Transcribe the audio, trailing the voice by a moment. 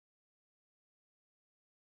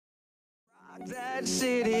That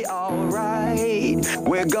city alright.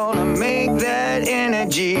 We're gonna make that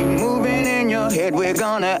energy moving in your head. We're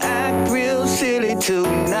gonna act real silly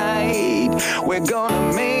tonight. We're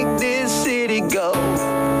gonna make this city go.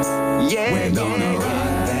 Yeah, we're gonna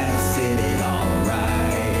rock that city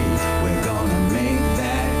alright. We're gonna make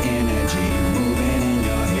that energy moving in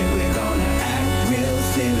your head. We're gonna act real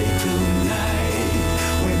silly tonight.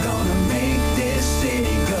 We're gonna make this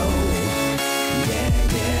city go. Yeah,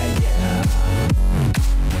 yeah, yeah.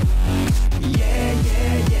 Yeah,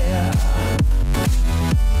 yeah, yeah.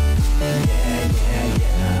 Yeah, yeah,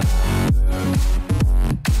 yeah.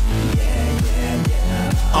 Yeah, yeah,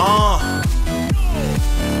 yeah.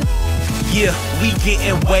 Yeah, we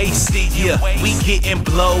getting wasted, yeah. We getting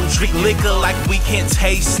blow, drink liquor like we can't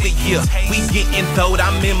taste it, yeah. We getting throwed,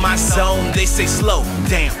 I'm in my zone. They say slow,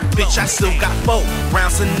 damn, bitch, I still got 4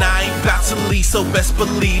 rounds and I ain't bout to leave, so best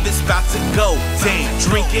believe it's about to go. Damn,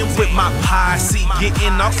 drinking with my posse,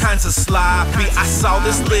 getting all kinds of sloppy. I saw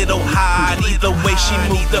this little hottie, the way she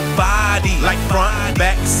moved the body, like front,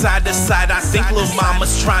 back, side to side. I think lil'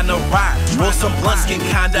 mama's trying to ride. Roll some blunts, get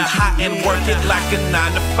kinda hot and work it like a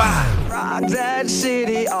 9 to 5. Rock that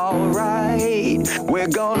city alright. We're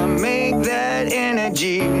gonna make that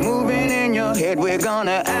energy moving in your head. We're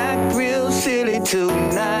gonna act real silly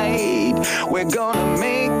tonight. We're gonna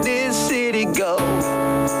make this city go.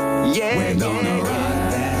 Yeah, we're gonna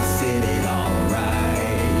rock that city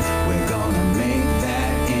alright. We're gonna make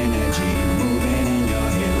that energy moving in your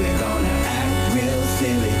head. We're gonna act real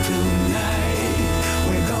silly tonight.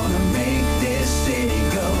 We're gonna make this city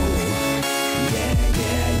go. Yeah,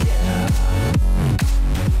 yeah, yeah.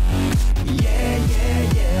 Yeah, yeah,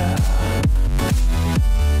 yeah.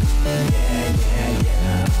 Yeah, yeah,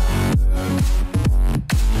 yeah.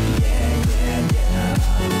 Yeah, yeah, yeah.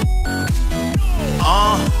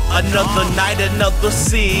 Another night, another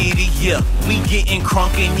city, yeah. We getting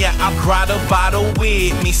crunk and yeah, I brought a bottle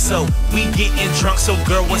with me. So we getting drunk, so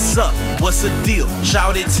girl, what's up? What's the deal?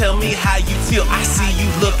 Shout it, tell me how you feel. I see you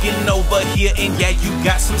looking over here and yeah, you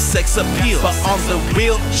got some sex appeal. But on the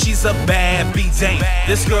real, she's a bad B-dame.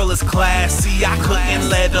 This girl is classy, I couldn't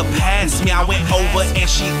let her pass me. I went over and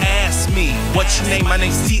she asked me, what's your name? My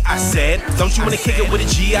name's T, I said. Don't you wanna kick it with a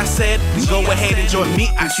G, I said. Go ahead and join me,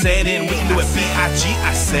 I said. And we can do it B-I-G,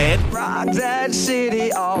 I said. Rock that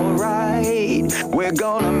city alright. We're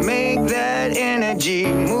gonna make that energy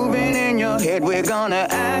moving in your head. We're gonna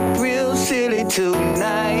act real silly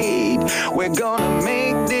tonight. We're gonna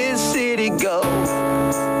make this city go.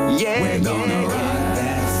 Yeah, we're gonna